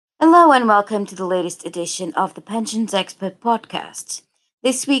Hello and welcome to the latest edition of the Pensions Expert podcast.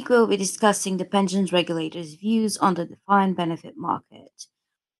 This week we'll be discussing the pensions regulator's views on the defined benefit market.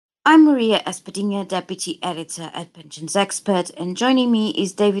 I'm Maria Espadinha, Deputy Editor at Pensions Expert, and joining me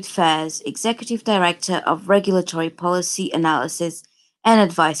is David Fairs, Executive Director of Regulatory Policy Analysis and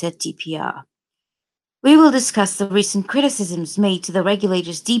Advice at TPR. We will discuss the recent criticisms made to the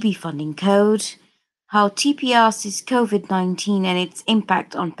regulator's DB funding code, how TPR sees COVID-19 and its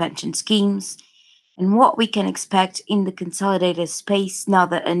impact on pension schemes, and what we can expect in the consolidated space now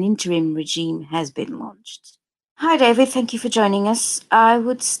that an interim regime has been launched. Hi, David. Thank you for joining us. I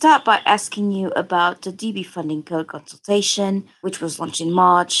would start by asking you about the DB funding code consultation, which was launched in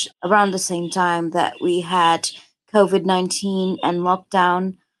March, around the same time that we had COVID-19 and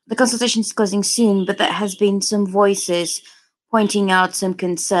lockdown. The consultation is closing soon, but there has been some voices pointing out some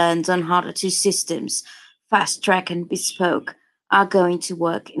concerns on how the two systems, fast track and bespoke, are going to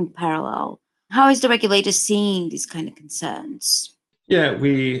work in parallel. How is the regulator seeing these kind of concerns? Yeah,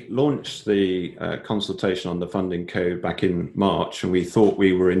 we launched the consultation on the funding code back in March, and we thought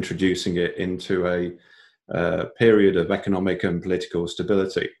we were introducing it into a period of economic and political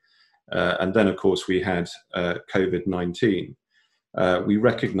stability. And then, of course, we had COVID-19. We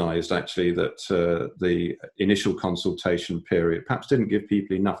recognised actually that the initial consultation period perhaps didn't give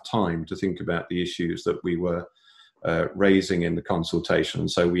people enough time to think about the issues that we were raising in the consultation.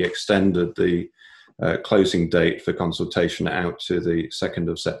 So we extended the closing date for consultation out to the 2nd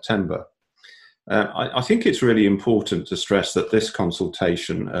of September. I think it's really important to stress that this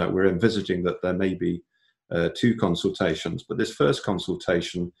consultation, we're envisaging that there may be two consultations, but this first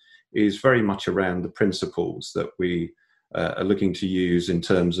consultation is very much around the principles that we are looking to use in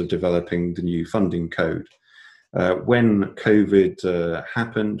terms of developing the new funding code. When COVID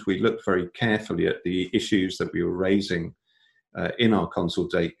happened, we looked very carefully at the issues that we were raising in our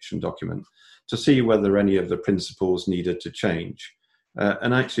consultation document to see whether any of the principles needed to change.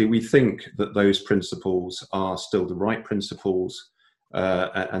 And actually, we think that those principles are still the right principles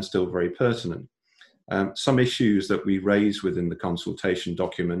and still very pertinent. Some issues that we raise within the consultation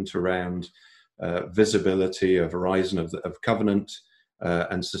document around visibility of horizon of covenant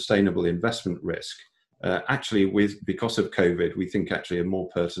and sustainable investment risk, actually, because of COVID, we think actually are more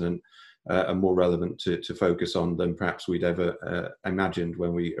pertinent and more relevant to focus on than perhaps we'd ever imagined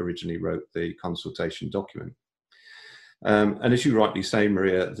when we originally wrote the consultation document. And as you rightly say,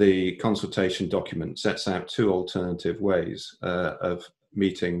 Maria, the consultation document sets out two alternative ways of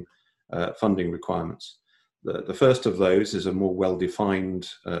meeting funding requirements. The first of those is a more well-defined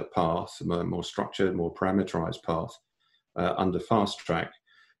path, a more structured, more parameterized path under fast track.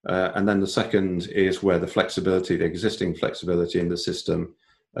 And then the second is where the flexibility, the existing flexibility in the system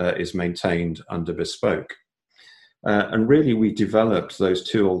is maintained under bespoke. And really we developed those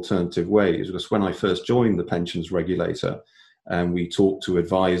two alternative ways because when I first joined the pensions regulator and we talked to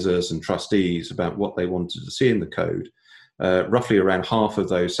advisors and trustees about what they wanted to see in the code, roughly around half of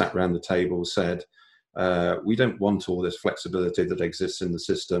those sat around the table said, we don't want all this flexibility that exists in the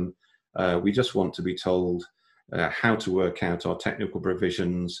system. We just want to be told how to work out our technical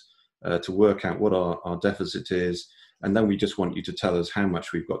provisions, to work out what our deficit is, and then we just want you to tell us how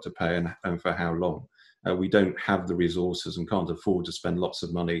much we've got to pay and for how long. We don't have the resources and can't afford to spend lots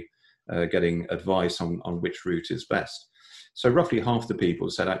of money getting advice on which route is best. So roughly half the people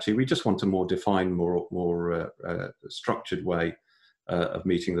said, actually, we just want a more defined, more structured way of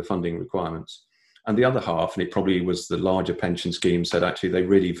meeting the funding requirements. And the other half, and it probably was the larger pension scheme, said actually they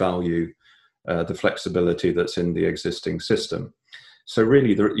really value the flexibility that's in the existing system. So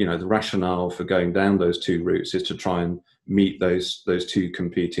really, the rationale for going down those two routes is to try and meet those two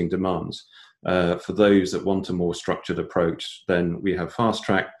competing demands. For those that want a more structured approach, then we have fast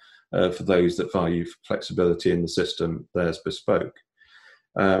track. For those that value flexibility in the system, there's bespoke.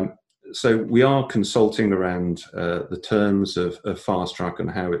 So we are consulting around the terms of fast track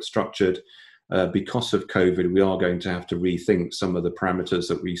and how it's structured. Because of COVID, we are going to have to rethink some of the parameters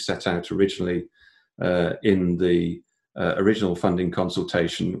that we set out originally in the original funding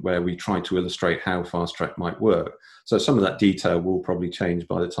consultation, where we tried to illustrate how fast track might work. So some of that detail will probably change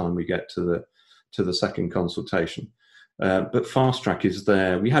by the time we get to the second consultation. But fast track is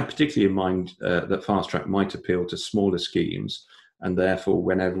there. We had particularly in mind that fast track might appeal to smaller schemes, and therefore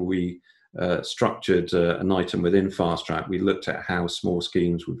whenever we structured an item within fast track, we looked at how small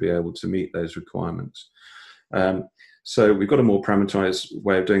schemes would be able to meet those requirements. So we've got a more parameterized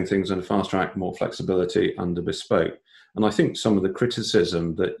way of doing things under fast track, more flexibility under bespoke. And I think some of the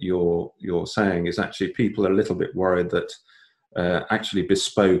criticism that you're saying is actually people are a little bit worried that actually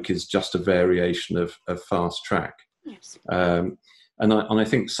bespoke is just a variation of fast track. Yes. And I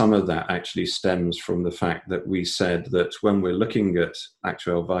think some of that actually stems from the fact that we said that when we're looking at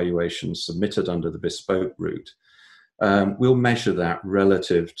actuarial valuations submitted under the bespoke route, we'll measure that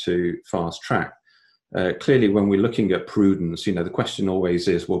relative to fast track. Clearly, when we're looking at prudence, the question always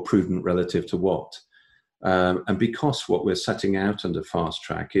is, well, prudent relative to what? And because what we're setting out under fast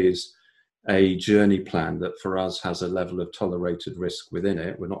track is a journey plan that for us has a level of tolerated risk within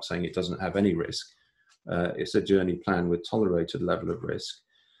it, we're not saying it doesn't have any risk, it's a journey plan with tolerated level of risk,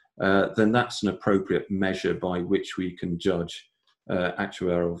 then that's an appropriate measure by which we can judge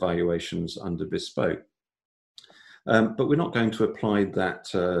actuarial valuations under bespoke. But we're not going to apply that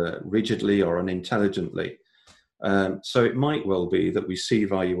rigidly or unintelligently. So it might well be that we see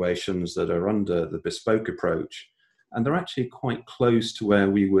valuations that are under the bespoke approach, and they're actually quite close to where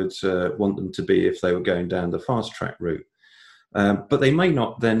we would want them to be if they were going down the fast track route. But they may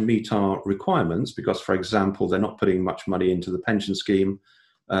not then meet our requirements because, for example, they're not putting much money into the pension scheme,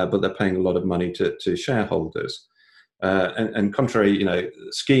 but they're paying a lot of money to shareholders. And contrary,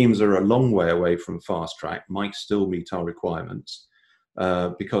 schemes are a long way away from fast track, might still meet our requirements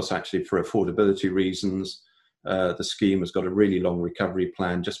because actually for affordability reasons, the scheme has got a really long recovery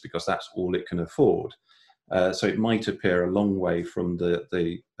plan just because that's all it can afford. So it might appear a long way from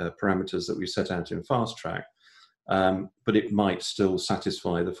the parameters that we set out in fast track, but it might still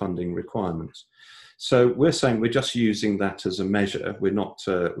satisfy the funding requirements. So we're saying we're just using that as a measure. We're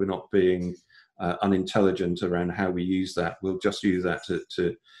not being unintelligent around how we use that. We'll just use that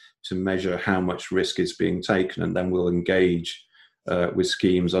to measure how much risk is being taken, and then we'll engage with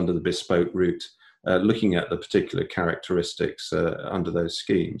schemes under the bespoke route, looking at the particular characteristics under those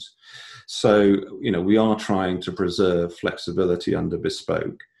schemes. So, we are trying to preserve flexibility under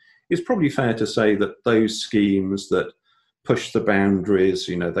bespoke. It's probably fair to say that those schemes that push the boundaries,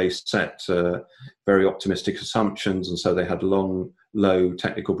 they set very optimistic assumptions, and so they had low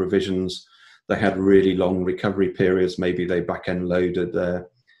technical provisions. They had really long recovery periods. Maybe they back-end loaded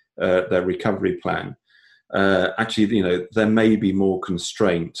their recovery plan. Actually, there may be more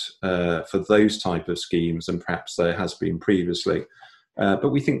constraint for those type of schemes than perhaps there has been previously.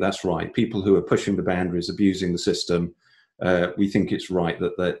 But we think that's right. People who are pushing the boundaries, abusing the system, we think it's right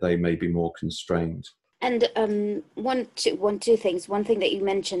that they may be more constrained. And two things. One thing that you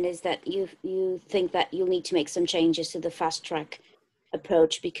mentioned is that you think that you'll need to make some changes to the fast track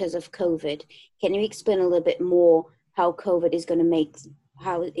approach because of COVID. Can you explain a little bit more how COVID is going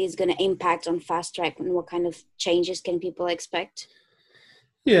to impact on fast track, and what kind of changes can people expect?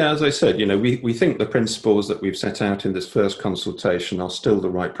 Yeah, as I said, we think the principles that we've set out in this first consultation are still the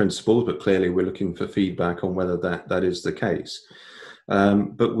right principles, but clearly we're looking for feedback on whether that is the case.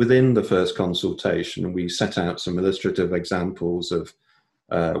 But within the first consultation, we set out some illustrative examples of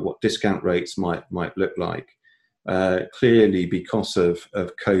what discount rates might look like. Clearly, because of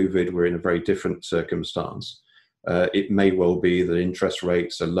COVID, we're in a very different circumstance. It may well be that interest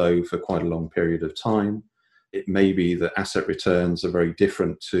rates are low for quite a long period of time. It may be that asset returns are very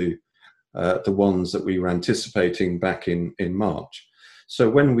different to the ones that we were anticipating back in March. So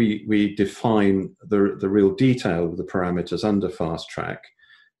when we define the real detail of the parameters under fast track,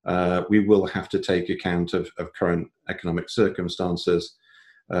 we will have to take account of current economic circumstances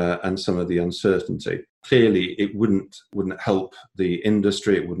and some of the uncertainty. Clearly, it wouldn't help the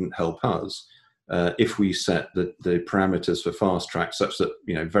industry, it wouldn't help us if we set the parameters for fast track such that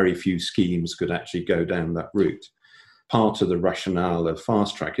very few schemes could actually go down that route. Part of the rationale of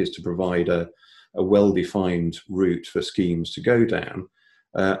fast track is to provide a well-defined route for schemes to go down,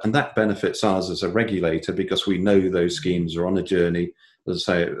 and that benefits us as a regulator because we know those schemes are on a journey, as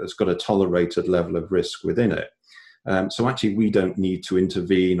I say, it's got a tolerated level of risk within it. So actually, we don't need to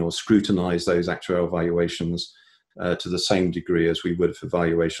intervene or scrutinise those actuarial valuations to the same degree as we would for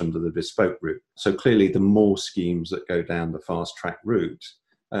valuation under the bespoke route. So clearly, the more schemes that go down the fast track route,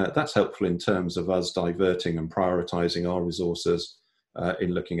 that's helpful in terms of us diverting and prioritising our resources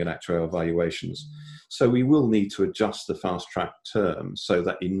in looking at actuarial valuations. So we will need to adjust the fast track terms so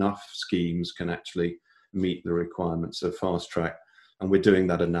that enough schemes can actually meet the requirements of fast track. And we're doing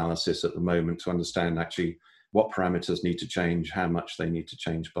that analysis at the moment to understand actually what parameters need to change, how much they need to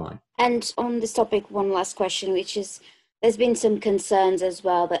change by. And on this topic, one last question, which is, there's been some concerns as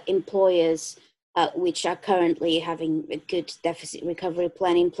well that employers, which are currently having a good deficit recovery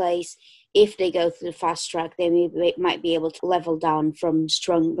plan in place, if they go through the fast track, they might be able to level down from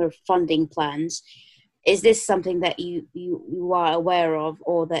stronger funding plans. Is this something that you are aware of,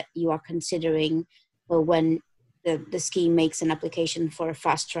 or that you are considering when the scheme makes an application for a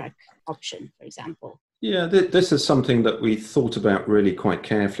fast track option, for example? Yeah, this is something that we thought about really quite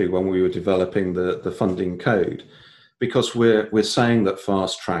carefully when we were developing the funding code, because we're saying that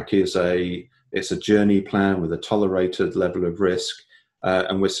fast track is it's a journey plan with a tolerated level of risk,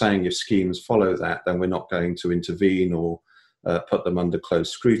 and we're saying if schemes follow that, then we're not going to intervene or put them under close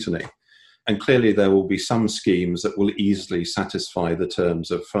scrutiny. And clearly there will be some schemes that will easily satisfy the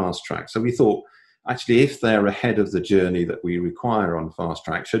terms of fast track. So we thought, actually, if they're ahead of the journey that we require on fast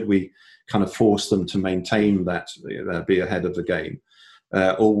track, should we kind of force them to maintain that, be ahead of the game?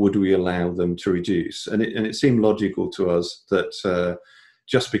 Or would we allow them to reduce? And it seemed logical to us that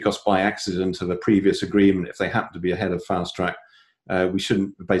just because by accident of a previous agreement, if they happen to be ahead of fast track, we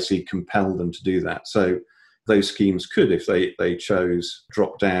shouldn't basically compel them to do that. So those schemes could, if they chose,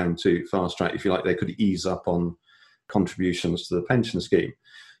 drop down to fast track, if you like, they could ease up on contributions to the pension scheme.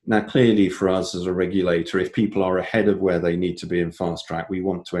 Now, clearly for us as a regulator, if people are ahead of where they need to be in fast track, we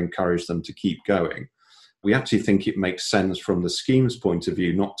want to encourage them to keep going. We actually think it makes sense from the scheme's point of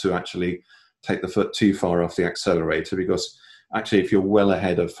view not to actually take the foot too far off the accelerator, because actually if you're well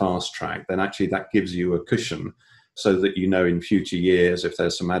ahead of fast track, then actually that gives you a cushion so that you know in future years if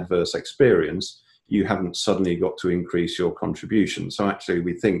there's some adverse experience, you haven't suddenly got to increase your contribution. So actually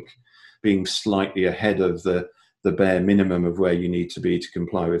we think being slightly ahead of the bare minimum of where you need to be to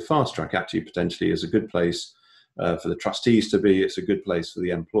comply with fast track actually potentially is a good place for the trustees to be. It's a good place for the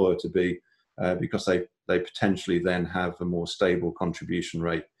employer to be because they potentially then have a more stable contribution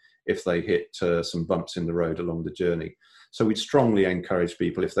rate if they hit some bumps in the road along the journey. So we'd strongly encourage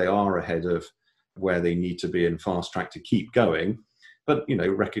people, if they are ahead of where they need to be in fast track, to keep going. But,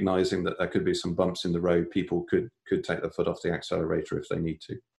 recognizing that there could be some bumps in the road, people could take their foot off the accelerator if they need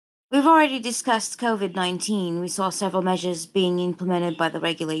to. We've already discussed COVID-19. We saw several measures being implemented by the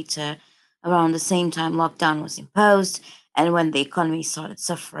regulator around the same time lockdown was imposed and when the economy started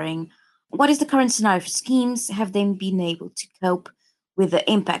suffering. What is the current scenario for schemes? Have they been able to cope with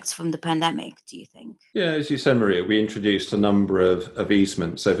the impacts from the pandemic, do you think? Yeah, as you said, Maria, we introduced a number of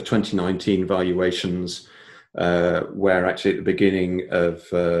easements. So for 2019 valuations, where actually at the beginning of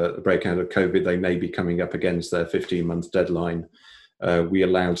the breakout of COVID, they may be coming up against their 15-month deadline. We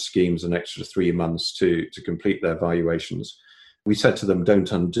allowed schemes an extra 3 months to complete their valuations. We said to them,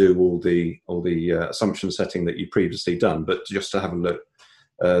 don't undo all the assumption setting that you'd previously done, but just to have a look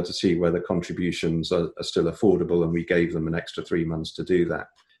to see whether contributions are still affordable, and we gave them an extra 3 months to do that.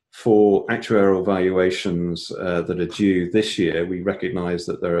 For actuarial valuations that are due this year, we recognise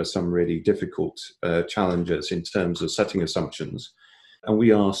that there are some really difficult challenges in terms of setting assumptions. And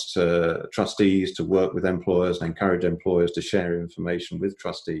we asked trustees to work with employers and encourage employers to share information with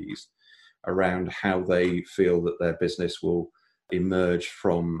trustees around how they feel that their business will emerge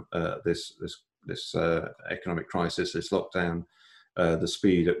from this economic crisis, this lockdown, the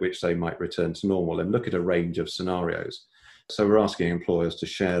speed at which they might return to normal, and look at a range of scenarios. So we're asking employers to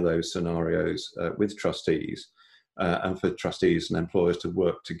share those scenarios with trustees and for trustees and employers to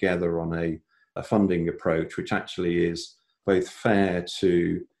work together on a funding approach which actually is both fair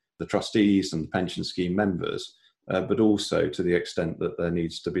to the trustees and pension scheme members, but also to the extent that there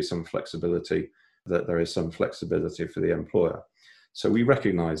needs to be some flexibility, that there is some flexibility for the employer. So we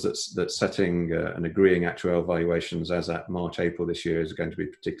recognise that setting and agreeing actuarial valuations as at March, April this year is going to be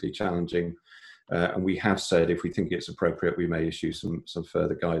particularly challenging. And we have said if we think it's appropriate, we may issue some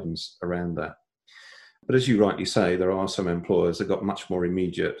further guidance around that. But as you rightly say, there are some employers that got much more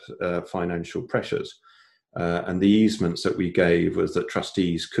immediate financial pressures. And the easements that we gave was that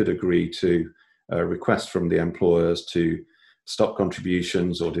trustees could agree to request from the employers to stop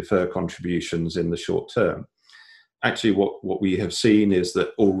contributions or defer contributions in the short term. Actually, what we have seen is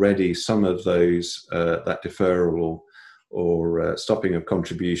that already some of those, that deferral or stopping of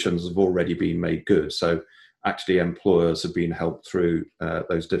contributions have already been made good. So actually employers have been helped through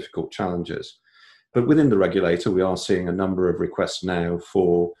those difficult challenges. But within the regulator, we are seeing a number of requests now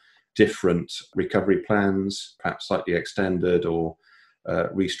for different recovery plans, perhaps slightly extended, or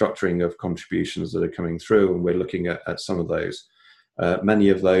restructuring of contributions that are coming through, and we're looking at some of those. Many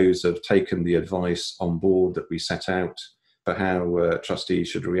of those have taken the advice on board that we set out for how trustees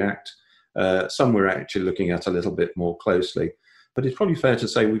should react. Some we're actually looking at a little bit more closely, but it's probably fair to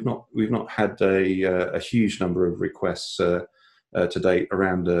say we've not had a huge number of requests to date,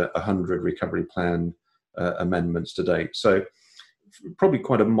 around 100 recovery plan amendments to date. So probably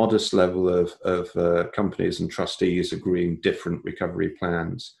quite a modest level of companies and trustees agreeing different recovery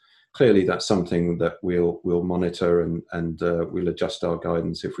plans. Clearly, that's something that we'll monitor and we'll adjust our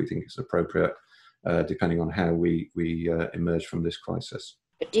guidance if we think it's appropriate, depending on how we emerge from this crisis.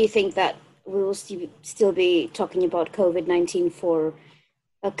 But do you think that we will still be talking about COVID-19 for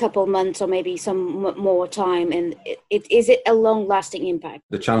a couple months or maybe some more time? And is it a long-lasting impact?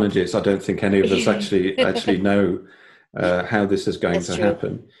 The challenge is I don't think any of us actually know how this is going That's to true.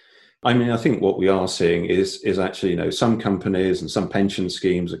 happen. I mean, I think what we are seeing is actually, some companies and some pension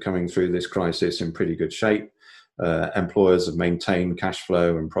schemes are coming through this crisis in pretty good shape. Employers have maintained cash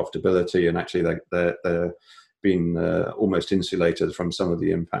flow and profitability, and actually they're been almost insulated from some of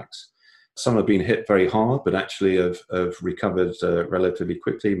the impacts. Some have been hit very hard, but actually have recovered relatively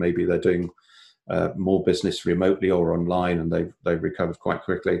quickly. Maybe they're doing more business remotely or online, and they've recovered quite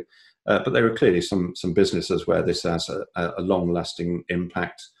quickly. But there are clearly some businesses where this has a long-lasting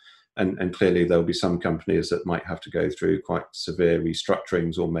impact. And clearly there'll be some companies that might have to go through quite severe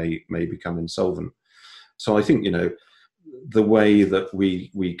restructurings or may become insolvent. So I think, the way that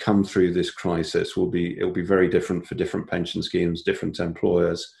we come through this crisis it'll be very different for different pension schemes, different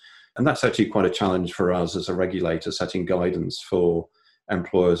employers. And that's actually quite a challenge for us as a regulator, setting guidance for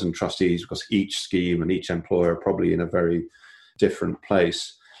employers and trustees, because each scheme and each employer are probably in a very different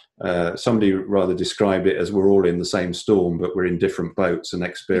place. Somebody rather described it as we're all in the same storm, but we're in different boats and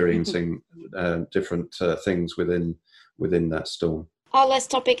experiencing different things within that storm. Our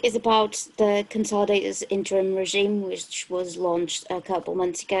last topic is about the Consolidators interim regime, which was launched a couple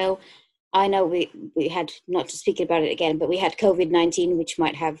months ago. I know we had, not to speak about it again, but we had COVID-19, which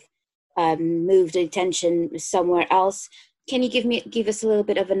might have moved the attention somewhere else. Can you give us a little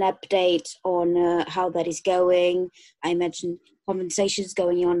bit of an update on how that is going? I imagine conversations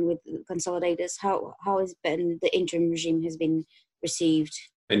going on with consolidators. How has been the interim regime has been received?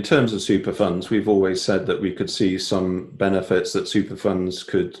 In terms of super funds, we've always said that we could see some benefits that super funds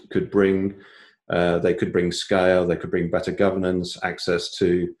could bring. They could bring scale, they could bring better governance, access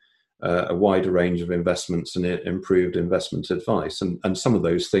to a wider range of investments and improved investment advice. And some of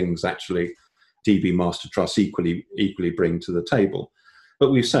those things actually DB Master Trust equally bring to the table.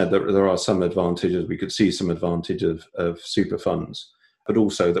 But we've said that there are some advantages. We could see some advantage of super funds, but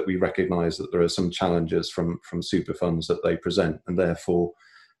also that we recognise that there are some challenges from super funds that they present, and therefore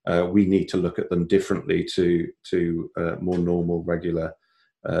we need to look at them differently to more normal, regular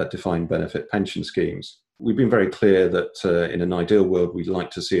defined benefit pension schemes. We've been very clear that in an ideal world, we'd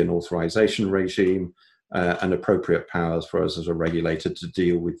like to see an authorisation regime and appropriate powers for us as a regulator to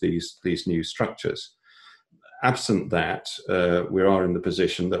deal with these new structures. Absent that, we are in the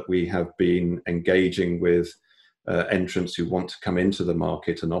position that we have been engaging with entrants who want to come into the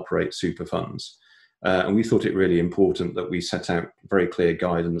market and operate super funds. And we thought it really important that we set out very clear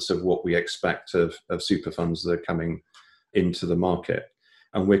guidance of what we expect of super funds that are coming into the market.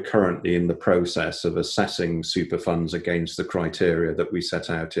 And we're currently in the process of assessing super funds against the criteria that we set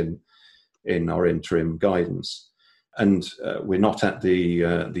out in our interim guidance. And we're not at the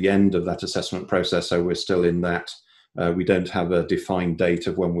end of that assessment process, so we're still in that. We don't have a defined date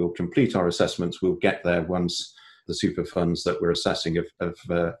of when we'll complete our assessments. We'll get there once the super funds that we're assessing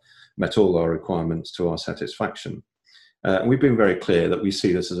have met all our requirements to our satisfaction. And we've been very clear that we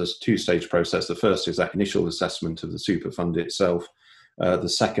see this as a two-stage process. The first is that initial assessment of the super fund itself. The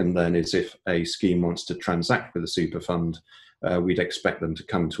second then is if a scheme wants to transact with a super fund, we'd expect them to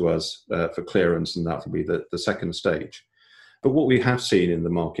come to us for clearance, and that will be the second stage. But what we have seen in the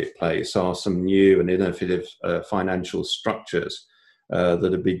marketplace are some new and innovative financial structures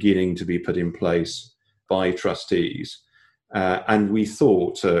that are beginning to be put in place by trustees. And we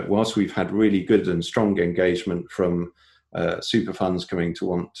thought, whilst we've had really good and strong engagement from super funds coming to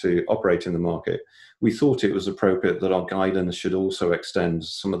want to operate in the market, we thought it was appropriate that our guidance should also extend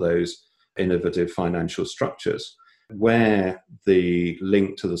some of those innovative financial structures, where the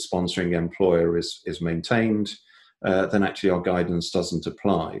link to the sponsoring employer is maintained, then actually our guidance doesn't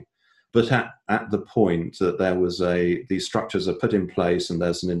apply. But at the point that there was these structures are put in place and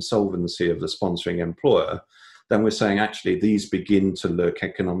there's an insolvency of the sponsoring employer, then we're saying actually these begin to look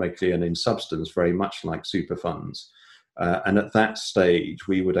economically and in substance very much like super funds. And at that stage,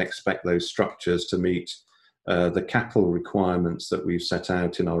 we would expect those structures to meet the capital requirements that we've set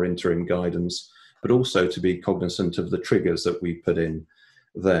out in our interim guidance, but also to be cognizant of the triggers that we put in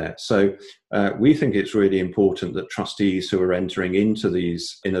there. So we think it's really important that trustees who are entering into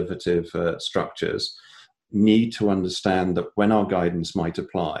these innovative structures need to understand that when our guidance might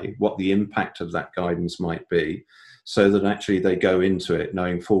apply, what the impact of that guidance might be, so that actually they go into it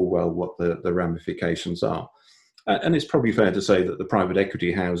knowing full well what the ramifications are. And it's probably fair to say that the private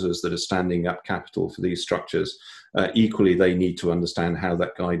equity houses that are standing up capital for these structures, equally they need to understand how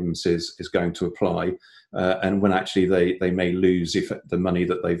that guidance is going to apply, and when actually they may lose if the money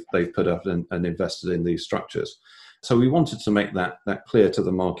that they've put up and invested in these structures. So we wanted to make that clear to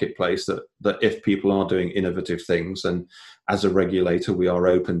the marketplace that if people are doing innovative things, and as a regulator we are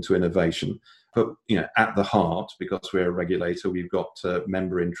open to innovation, but at the heart, because we're a regulator, we've got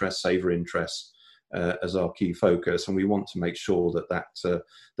member interests, saver interests as our key focus, and we want to make sure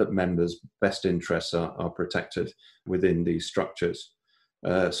that members' best interests are protected within these structures.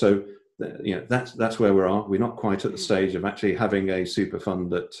 So that's where we are. We're not quite at the stage of actually having a super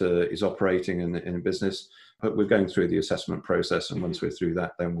fund that is operating in a business, but we're going through the assessment process, and once we're through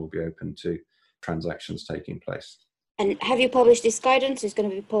that, then we'll be open to transactions taking place. And have you published this guidance? It's going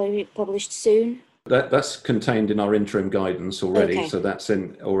to be published soon? That's contained in our interim guidance already, Okay. so that's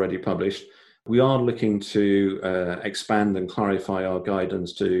already published. We are looking to expand and clarify our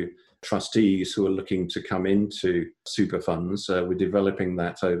guidance to trustees who are looking to come into super funds. We're developing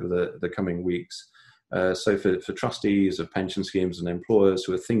that over the coming weeks. So for trustees of pension schemes and employers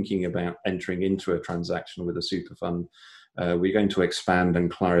who are thinking about entering into a transaction with a super fund, we're going to expand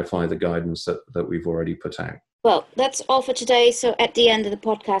and clarify the guidance that we've already put out. Well, that's all for today. So at the end of the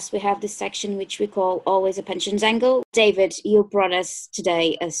podcast, we have this section which we call Always a Pensions Angle. David, you brought us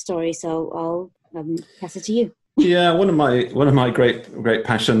today a story, so I'll pass it to you. Yeah, one of my great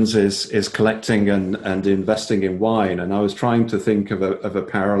passions is collecting and investing in wine, and I was trying to think of a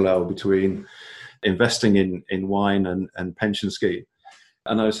parallel between investing in wine and pension scheme.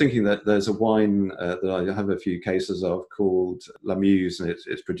 And I was thinking that there's a wine that I have a few cases of called La Muse, and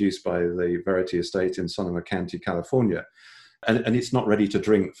it's produced by the Verity Estate in Sonoma County, California. And it's not ready to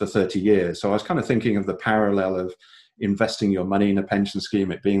drink for 30 years. So I was kind of thinking of the parallel of investing your money in a pension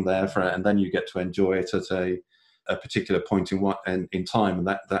scheme, it being there and then you get to enjoy it at a particular point in time. And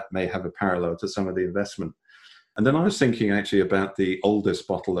that may have a parallel to some of the investment. And then I was thinking actually about the oldest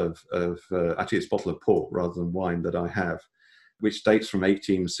bottle of actually it's a bottle of port rather than wine that I have, which dates from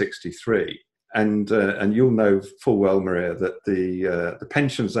 1863. And you'll know full well, Maria, that the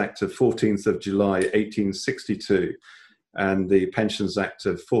Pensions Act of 14th of July, 1862, and the Pensions Act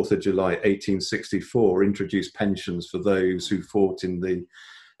of 4th of July, 1864, introduced pensions for those who fought in the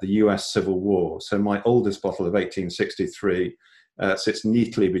US Civil War. So my oldest bottle of 1863 sits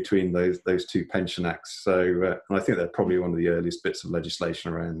neatly between those two pension acts. So and I think they're probably one of the earliest bits of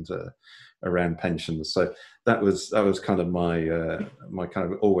legislation around pensions. So that was kind of my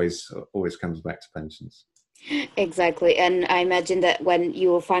kind of always comes back to pensions. Exactly. And I imagine that when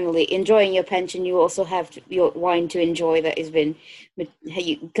you are finally enjoying your pension, you also have your wine to enjoy that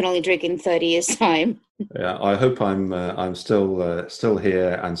you can only drink in 30 years' time. Yeah, I hope I'm still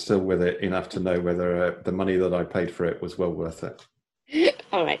here and still with it enough to know whether the money that I paid for it was well worth it.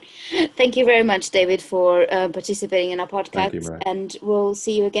 All right. Thank you very much, David, for participating in our podcast. Thank you, Maria. And we'll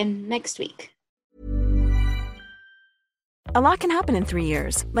see you again next week. A lot can happen in 3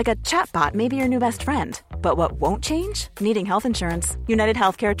 years, like a chatbot may be your new best friend. But what won't change? Needing health insurance. United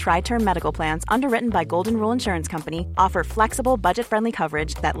Healthcare Tri-Term Medical Plans, underwritten by Golden Rule Insurance Company, offer flexible, budget-friendly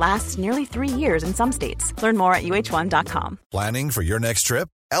coverage that lasts nearly 3 years in some states. Learn more at UH1.com. Planning for your next trip?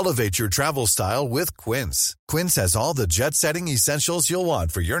 Elevate your travel style with Quince. Quince has all the jet-setting essentials you'll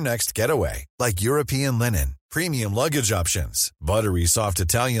want for your next getaway, like European linen, premium luggage options, buttery soft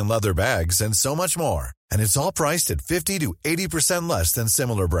Italian leather bags, and so much more. And it's all priced at 50 to 80% less than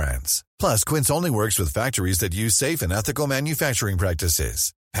similar brands. Plus, Quince only works with factories that use safe and ethical manufacturing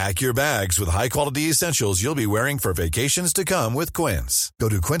practices. Pack your bags with high-quality essentials you'll be wearing for vacations to come with Quince. Go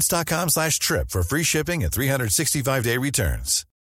to quince.com/trip for free shipping and 365-day returns.